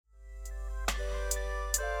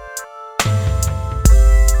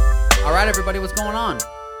right, everybody, what's going on?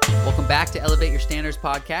 Welcome back to Elevate Your Standards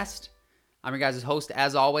podcast. I'm your guys' host,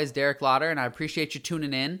 as always, Derek Lauder, and I appreciate you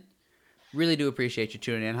tuning in. Really do appreciate you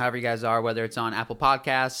tuning in, however you guys are, whether it's on Apple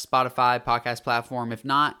Podcasts, Spotify, podcast platform. If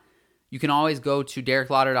not, you can always go to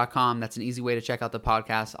dereklauder.com. That's an easy way to check out the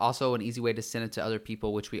podcast. Also, an easy way to send it to other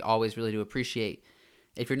people, which we always really do appreciate.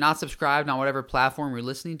 If you're not subscribed on whatever platform you're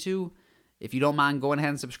listening to, if you don't mind going ahead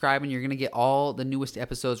and subscribing, you're going to get all the newest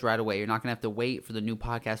episodes right away. You're not going to have to wait for the new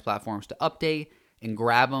podcast platforms to update and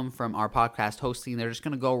grab them from our podcast hosting. They're just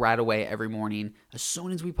going to go right away every morning as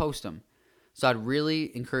soon as we post them. So I'd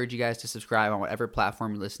really encourage you guys to subscribe on whatever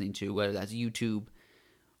platform you're listening to, whether that's YouTube,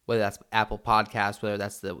 whether that's Apple Podcasts, whether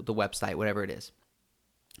that's the website, whatever it is.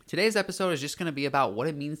 Today's episode is just going to be about what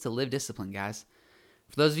it means to live discipline, guys.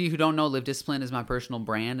 For those of you who don't know, Live Discipline is my personal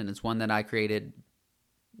brand, and it's one that I created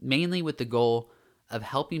mainly with the goal of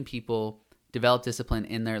helping people develop discipline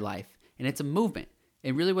in their life. And it's a movement.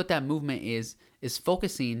 And really what that movement is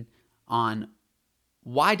focusing on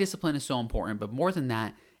why discipline is so important. But more than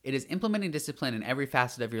that, it is implementing discipline in every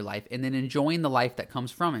facet of your life and then enjoying the life that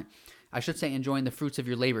comes from it. I should say enjoying the fruits of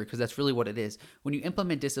your labor, because that's really what it is. When you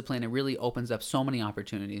implement discipline, it really opens up so many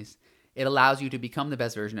opportunities. It allows you to become the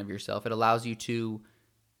best version of yourself. It allows you to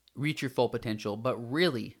reach your full potential. But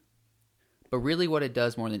really what it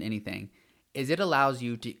does more than anything is it allows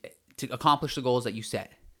you to accomplish the goals that you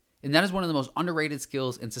set. And that is one of the most underrated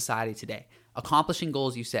skills in society today. Accomplishing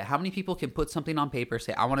goals you set. How many people can put something on paper,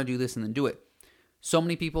 say, I want to do this, and then do it? So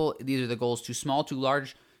many people, these are the goals too small, too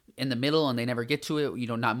large, in the middle, and they never get to it,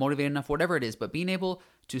 not motivated enough, whatever it is. But being able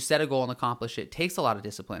to set a goal and accomplish it takes a lot of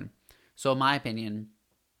discipline. So in my opinion,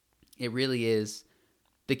 it really is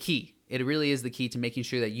the key. It really is the key to making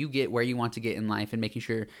sure that you get where you want to get in life and making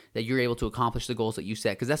sure that you're able to accomplish the goals that you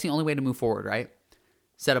set, because that's the only way to move forward, right?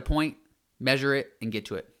 Set a point, measure it, and get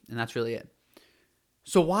to it. And that's really it.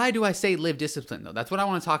 So why do I say live discipline, though? That's what I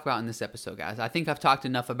want to talk about in this episode, guys. I think I've talked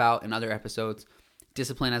enough about in other episodes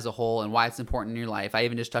discipline as a whole and why it's important in your life. I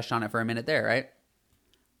even just touched on it for a minute there, right?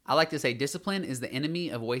 I like to say discipline is the enemy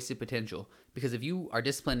of wasted potential, because if you are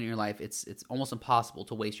disciplined in your life, it's almost impossible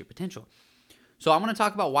to waste your potential. So I want to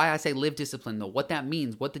talk about why I say live discipline, though, what that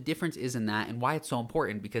means, what the difference is in that, and why it's so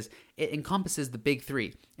important, because it encompasses the big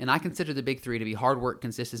three. And I consider the big three to be hard work,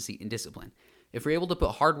 consistency, and discipline. If you're able to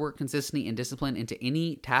put hard work, consistency, and discipline into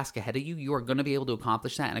any task ahead of you, you are going to be able to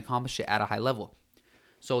accomplish that and accomplish it at a high level.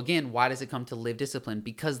 So again, why does it come to live discipline?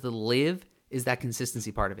 Because the live is that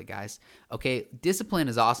consistency part of it, guys. Okay, discipline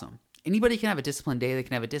is awesome. Anybody can have a disciplined day, they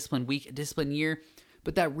can have a disciplined week, a disciplined year,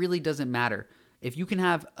 but that really doesn't matter. If you can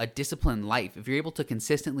have a disciplined life, if you're able to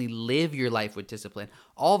consistently live your life with discipline,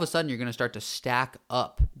 all of a sudden you're going to start to stack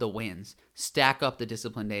up the wins, stack up the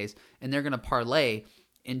disciplined days, and they're going to parlay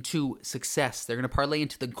into success. They're going to parlay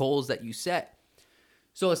into the goals that you set.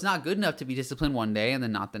 So it's not good enough to be disciplined one day and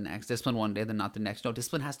then not the next. Discipline one day, then not the next. No,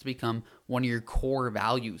 discipline has to become one of your core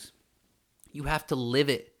values. You have to live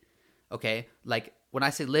it, okay? Like when I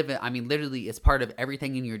say live it, I mean literally it's part of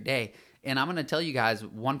everything in your day. And I'm going to tell you guys,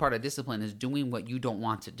 one part of discipline is doing what you don't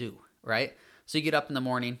want to do, right? So you get up in the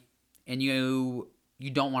morning and you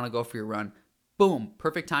don't want to go for your run. Boom,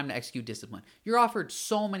 perfect time to execute discipline. You're offered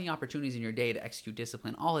so many opportunities in your day to execute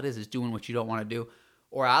discipline. All it is doing what you don't want to do.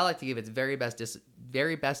 Or I like to give its very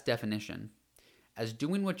best definition as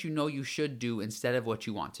doing what you know you should do instead of what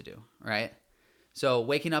you want to do, right? So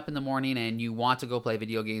waking up in the morning and you want to go play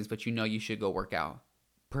video games, but you know you should go work out.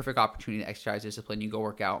 Perfect opportunity to exercise discipline. You go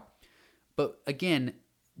work out. But again,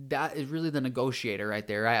 that is really the negotiator right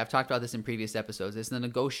there, right? I've talked about this in previous episodes. It's the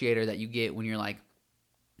negotiator that you get when you're like,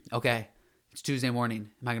 okay, it's Tuesday morning.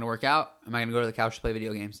 Am I going to work out? Am I going to go to the couch to play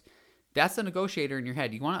video games? That's the negotiator in your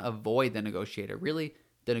head. You want to avoid the negotiator. Really,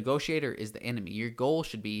 the negotiator is the enemy. Your goal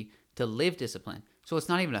should be to live discipline. So it's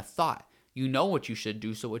not even a thought. You know what you should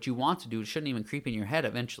do, so what you want to do shouldn't even creep in your head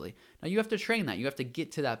eventually. Now, you have to train that. You have to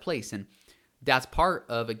get to that place, and that's part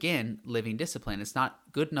of, again, living discipline. It's not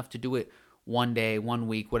good enough to do it one day, 1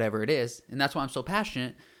 week, whatever it is. And that's why I'm so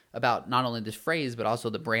passionate about not only this phrase, but also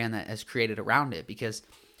the brand that has created around it, because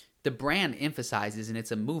the brand emphasizes, and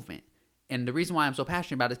it's a movement. And the reason why I'm so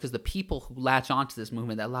passionate about it is because the people who latch onto this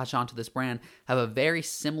movement, that latch onto this brand, have a very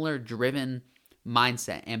similar driven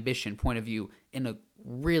mindset, ambition, point of view, and a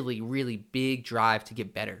really, really big drive to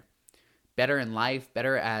get better. Better in life,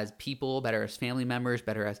 better as people, better as family members,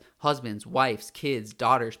 better as husbands, wives, kids,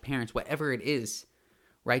 daughters, parents, whatever it is,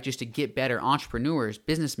 right? Just to get better. Entrepreneurs,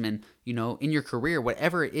 businessmen, in your career,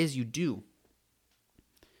 whatever it is you do.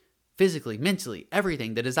 Physically, mentally,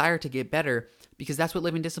 everything, the desire to get better, because that's what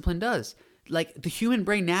living discipline does. Like, the human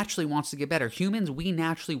brain naturally wants to get better. Humans, we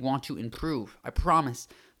naturally want to improve. I promise.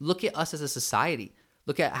 Look at us as a society.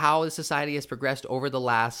 Look at how the society has progressed over the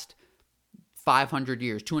last 500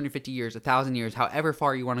 years, 250 years, 1,000 years, however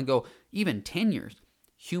far you want to go, even 10 years.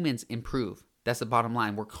 Humans improve. That's the bottom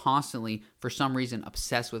line. We're constantly, for some reason,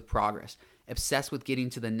 obsessed with progress, obsessed with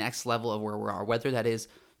getting to the next level of where we are, whether that is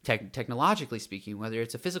technologically speaking, whether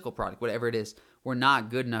it's a physical product, whatever it is. We're not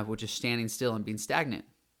good enough with just standing still and being stagnant.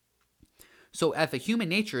 So if a human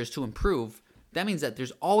nature is to improve, that means that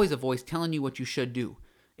there's always a voice telling you what you should do.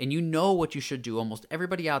 And you know what you should do. Almost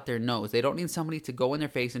everybody out there knows. They don't need somebody to go in their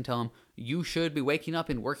face and tell them, you should be waking up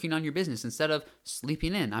and working on your business instead of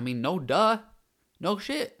sleeping in. I mean, no duh. No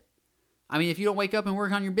shit. I mean, if you don't wake up and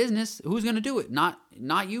work on your business, who's going to do it? Not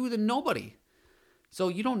you, then nobody. So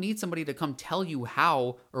you don't need somebody to come tell you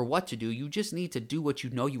how or what to do. You just need to do what you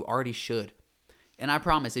know you already should. And I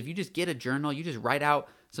promise, if you just get a journal, you just write out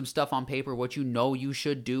some stuff on paper, what you know you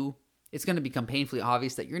should do, it's going to become painfully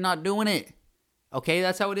obvious that you're not doing it. Okay,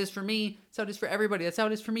 that's how it is for me. That's how it is for everybody. That's how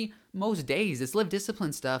it is for me most days. This live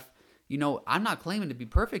discipline stuff, I'm not claiming to be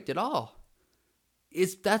perfect at all.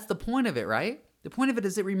 That's the point of it, right? The point of it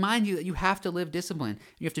is it reminds you that you have to live discipline.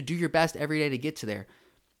 You have to do your best every day to get to there.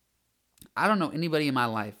 I don't know anybody in my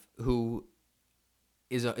life who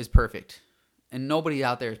is perfect. And nobody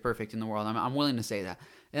out there is perfect in the world. I'm willing to say that.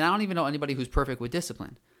 And I don't even know anybody who's perfect with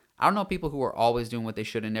discipline. I don't know people who are always doing what they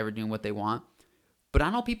should and never doing what they want. But I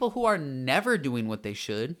know people who are never doing what they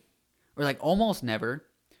should, or like almost never,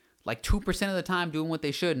 like 2% of the time doing what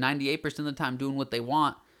they should, 98% of the time doing what they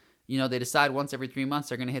want. They decide once every 3 months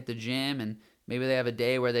they're going to hit the gym, and maybe they have a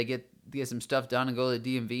day where they get some stuff done and go to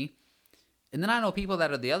the DMV. And then I know people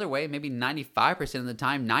that are the other way, maybe 95% of the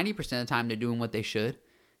time, 90% of the time they're doing what they should,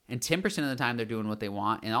 and 10% of the time they're doing what they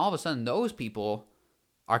want. And all of a sudden those people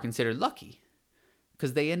are considered lucky.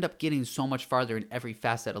 Because they end up getting so much farther in every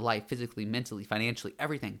facet of life, physically, mentally, financially,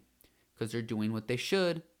 everything. Because they're doing what they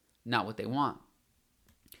should, not what they want.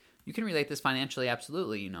 You can relate this financially,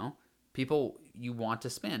 absolutely, People you want to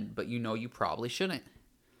spend, but you probably shouldn't,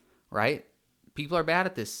 right? People are bad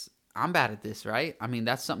at this. I'm bad at this, right? I mean,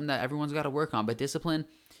 that's something that everyone's got to work on. But discipline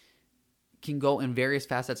can go in various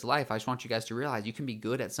facets of life. I just want you guys to realize you can be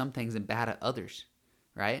good at some things and bad at others,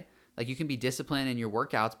 right? Like you can be disciplined in your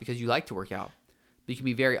workouts because you like to work out. But you can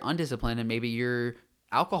be very undisciplined in maybe your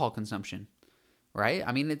alcohol consumption, right?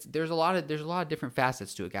 I mean, there's a lot of different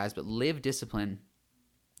facets to it, guys. But live discipline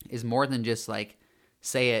is more than just like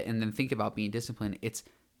say it and then think about being disciplined. It's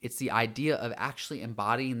the idea of actually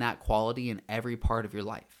embodying that quality in every part of your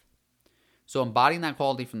life. So embodying that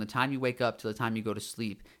quality from the time you wake up to the time you go to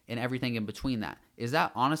sleep and everything in between that. Is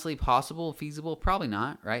that honestly possible, feasible? Probably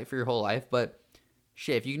not, right? For your whole life, but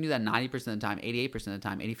shit, if you can do that 90% of the time, 88% of the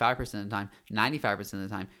time, 85% of the time, 95% of the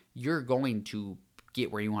time, you're going to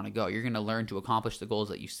get where you want to go. You're going to learn to accomplish the goals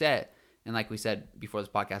that you set. And like we said before this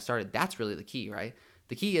podcast started, that's really the key, right?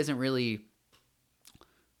 The key isn't really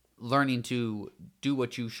learning to do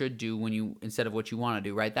what you should do instead of what you want to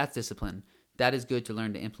do, right? That's discipline. That is good to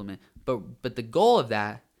learn to implement. But the goal of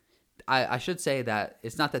that, I should say that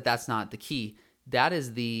it's not that that's not the key. That's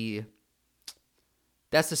the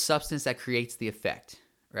substance that creates the effect,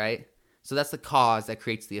 right? So that's the cause that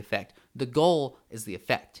creates the effect. The goal is the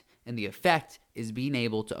effect. And the effect is being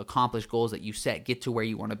able to accomplish goals that you set, get to where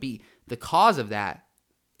you want to be. The cause of that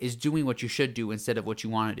is doing what you should do instead of what you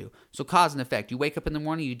want to do. So cause and effect. You wake up in the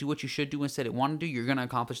morning, you do what you should do instead of want to do, you're going to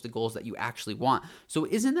accomplish the goals that you actually want. So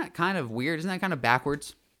isn't that kind of weird? Isn't that kind of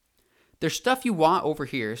backwards? There's stuff you want over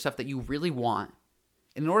here, stuff that you really want.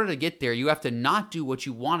 In order to get there, you have to not do what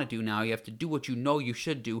you want to do now. You have to do what you know you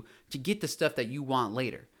should do to get the stuff that you want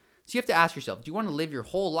later. So you have to ask yourself, do you want to live your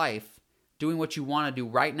whole life doing what you want to do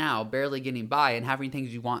right now, barely getting by and having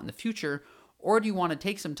things you want in the future? Or do you want to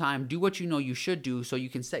take some time, do what you know you should do so you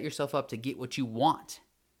can set yourself up to get what you want?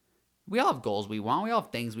 We all have goals we want. We all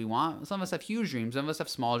have things we want. Some of us have huge dreams. Some of us have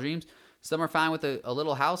small dreams. Some are fine with a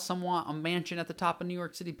little house. Some want a mansion at the top of New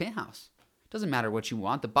York City penthouse. Doesn't matter what you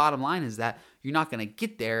want. The bottom line is that you're not going to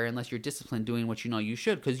get there unless you're disciplined doing what you know you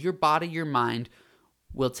should, because your body, your mind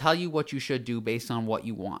will tell you what you should do based on what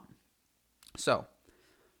you want. So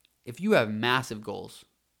if you have massive goals,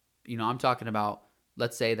 I'm talking about,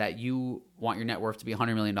 let's say that you want your net worth to be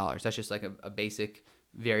 $100 million. That's just like a basic,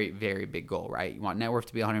 very, very big goal, right? You want net worth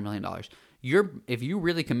to be $100 million. If you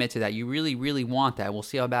really commit to that, you really, really want that, we'll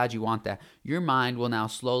see how bad you want that, your mind will now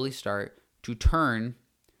slowly start to turn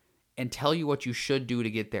and tell you what you should do to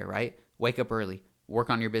get there, right? Wake up early, work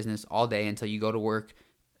on your business all day until you go to work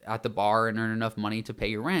at the bar and earn enough money to pay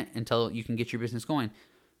your rent until you can get your business going.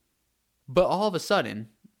 But all of a sudden,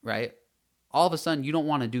 right? All of a sudden, you don't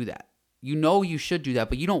want to do that. You know you should do that,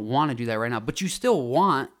 but you don't want to do that right now. But you still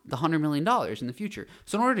want the $100 million in the future.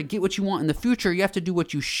 So in order to get what you want in the future, you have to do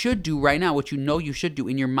what you should do right now, what you know you should do.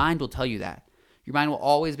 And your mind will tell you that. Your mind will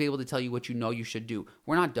always be able to tell you what you know you should do.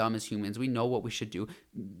 We're not dumb as humans. We know what we should do.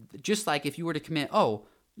 Just like if you were to commit,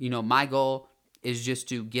 my goal is just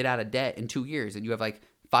to get out of debt in 2 years, and you have like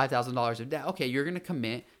 $5,000 of debt. Okay, you're going to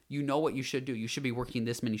commit. You know what you should do. You should be working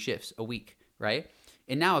this many shifts a week, right?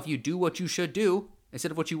 And now if you do what you should do, instead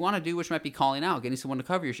of what you want to do, which might be calling out, getting someone to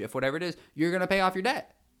cover your shift, whatever it is, you're going to pay off your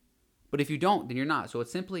debt. But if you don't, then you're not. So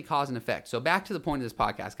it's simply cause and effect. So back to the point of this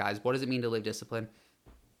podcast, guys. What does it mean to live discipline?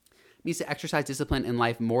 It means to exercise discipline in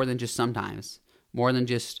life more than just sometimes, more than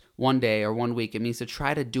just one day or 1 week. It means to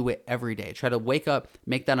try to do it every day. Try to wake up,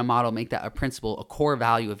 make that a model, make that a principle, a core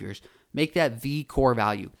value of yours. Make that the core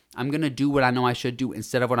value. I'm going to do what I know I should do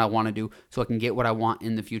instead of what I want to do so I can get what I want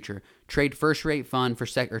in the future. Trade first-rate fun for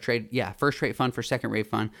first-rate fun for second-rate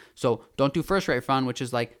fun. So don't do first-rate fun, which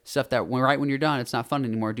is like stuff that right when you're done, it's not fun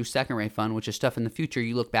anymore. Do second-rate fun, which is stuff in the future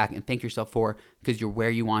you look back and thank yourself for because you're where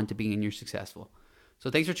you want to be and you're successful.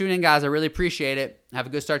 So thanks for tuning in, guys. I really appreciate it. Have a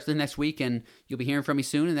good start to the next week, and you'll be hearing from me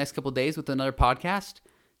soon in the next couple of days with another podcast.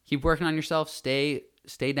 Keep working on yourself. Stay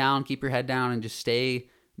down. Keep your head down, and just stay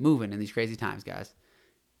moving in these crazy times, guys.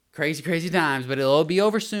 Crazy, crazy times, but it'll be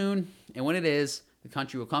over soon. And when it is, the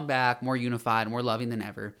country will come back more unified, more loving than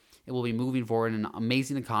ever. It will be moving forward in an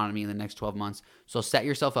amazing economy in the next 12 months. So set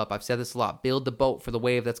yourself up. I've said this a lot. Build the boat for the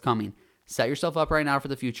wave that's coming. Set yourself up right now for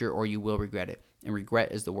the future, or you will regret it. And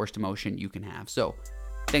regret is the worst emotion you can have. So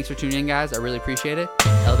thanks for tuning in, guys. I really appreciate it.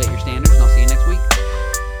 Elevate your standards, and I'll see you next week.